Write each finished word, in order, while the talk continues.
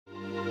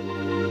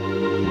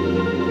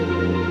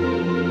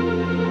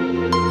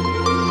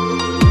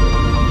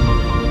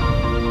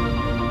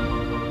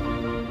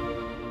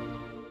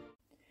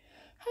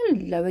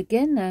Hello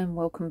again and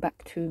welcome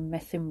back to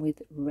Messing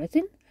with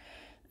Resin.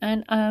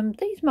 And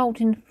these moulds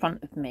in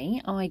front of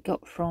me I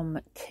got from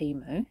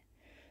Temu,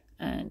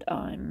 and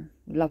I'm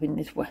loving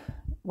this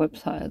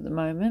website at the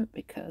moment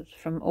because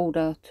from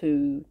order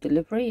to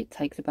delivery it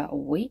takes about a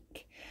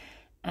week.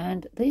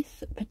 And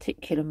this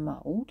particular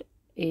mould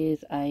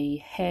is a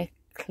hair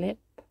clip.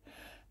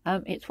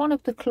 It's one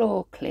of the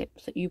claw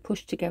clips that you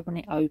push together and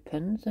it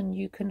opens, and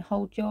you can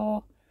hold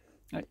your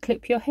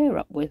clip your hair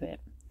up with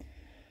it.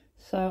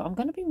 So I'm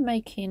going to be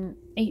making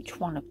each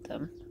one of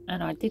them,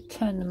 and I did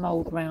turn the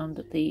mould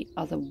round the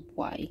other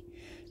way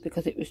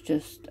because it was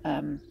just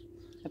a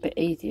bit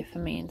easier for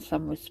me in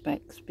some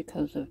respects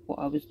because of what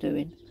I was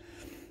doing.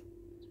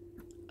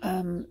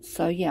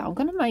 So yeah, I'm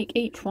going to make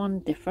each one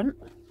different.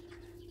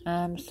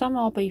 Some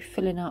I'll be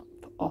filling up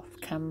off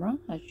camera,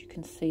 as you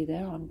can see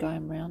there. I'm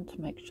going round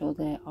to make sure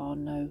there are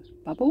no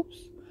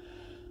bubbles,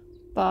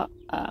 but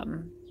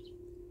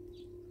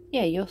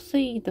yeah, you'll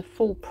see the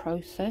full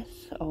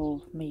process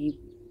of me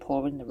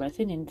pouring the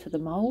resin into the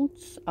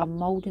moulds,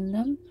 unmoulding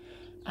them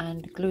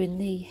and gluing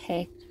the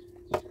hair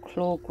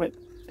claw grip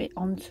bit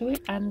onto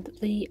it, and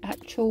the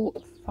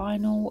actual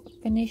final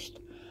finished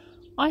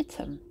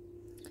item.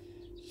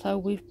 So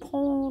we've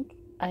poured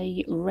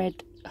a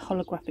red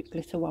holographic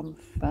glitter one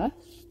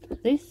first.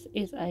 This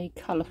is a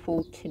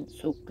colourful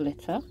tinsel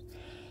glitter.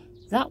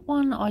 That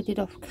one I did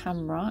off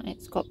camera.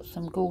 It's got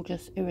some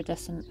gorgeous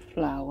iridescent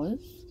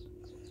flowers.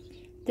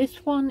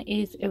 This one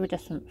is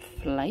iridescent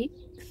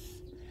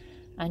flakes,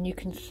 and you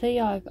can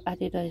see I've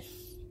added a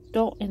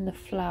dot in the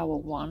flower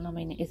one. I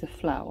mean, it is a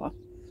flower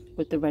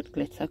with the red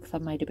glitter because I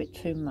made a bit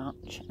too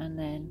much, and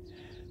then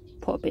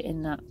put a bit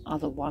in that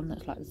other one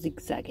that's like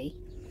zigzaggy.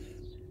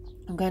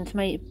 I'm going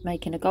to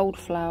making a gold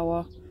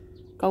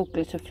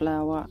glitter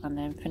flower, and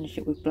then finish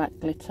it with black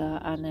glitter,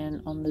 and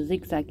then on the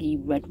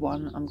zigzaggy red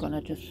one I'm going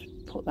to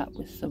just put that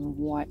with some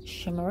white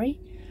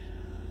shimmery,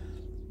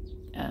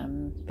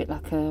 bit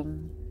like a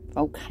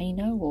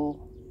volcano or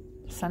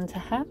Santa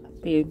hat.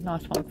 Be a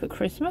nice one for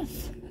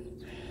Christmas.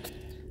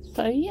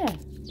 So yeah,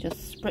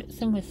 just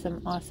spritzing with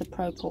some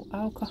isopropyl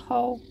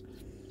alcohol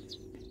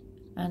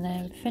and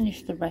then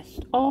finish the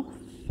rest off.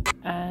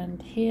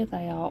 And here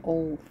they are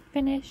all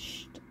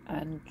finished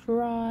and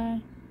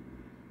dry.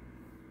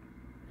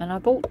 And I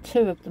bought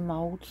two of the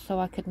moulds so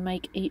I could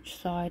make each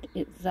side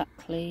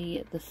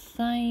exactly the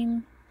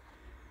same.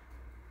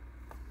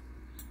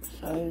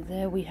 So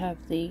there we have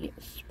the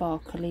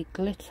sparkly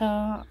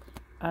glitter,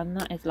 and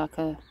that is like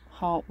a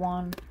heart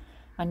one,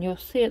 and you'll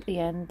see at the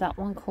end that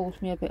one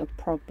caused me a bit of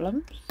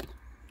problems.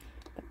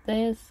 But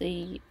there's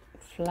the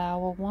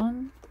flower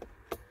one,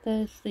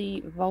 there's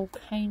the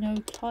volcano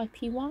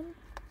typey one,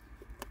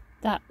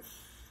 that's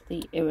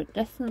the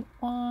iridescent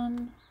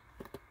one.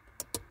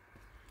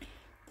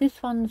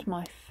 This one's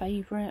my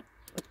favourite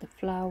with the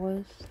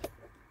flowers.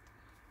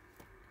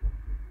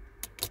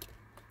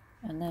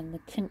 And then the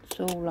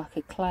tinsel like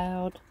a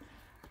cloud,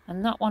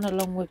 and that one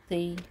along with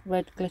the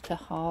red glitter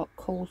heart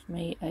caused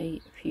me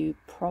a few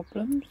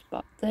problems.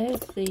 But there's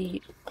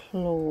the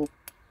claw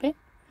bit,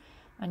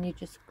 and you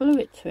just glue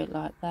it to it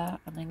like that,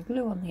 and then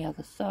glue on the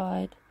other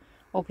side,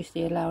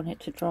 obviously allowing it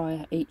to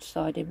dry each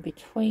side in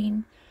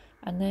between,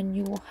 and then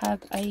you will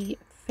have a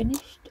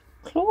finished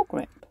claw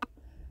grip.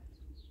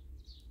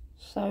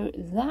 So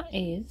that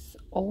is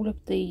all of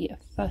the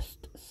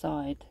first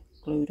side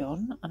glued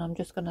on, and I'm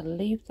just going to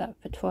leave that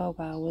for 12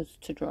 hours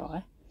to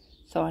dry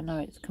so I know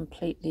it's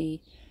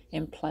completely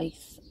in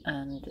place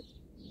and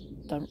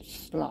don't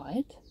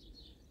slide.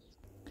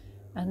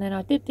 And then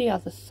I did the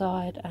other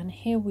side, and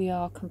here we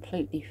are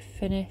completely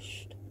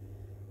finished.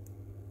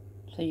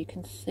 So you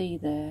can see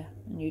there,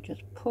 and you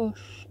just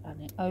push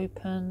and it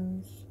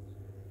opens.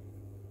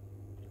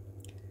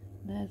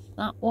 There's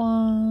that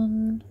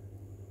one,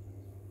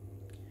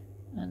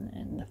 and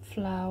then the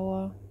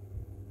flower.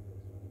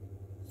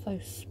 So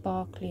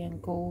sparkly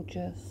and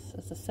gorgeous.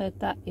 As I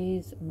said, that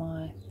is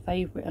my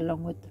favourite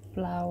along with the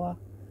flower.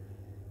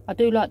 I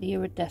do like the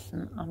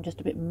iridescent. I'm just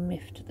a bit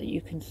miffed that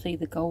you can see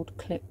the gold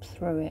clip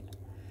through it,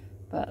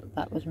 but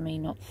that was me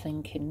not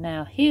thinking.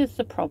 Now here's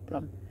the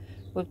problem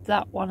with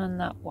that one and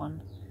that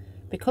one.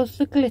 Because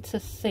the glitter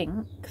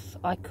sinks,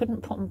 I couldn't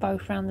put them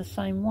both round the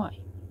same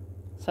way,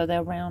 so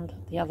they're round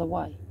the other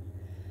way,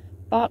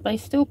 but they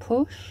still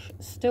push,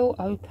 still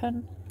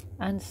open,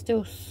 and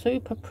still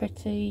super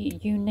pretty,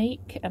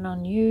 unique and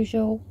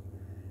unusual.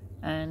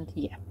 And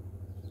yeah,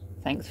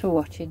 thanks for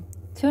watching.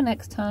 Till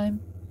next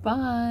time,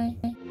 bye.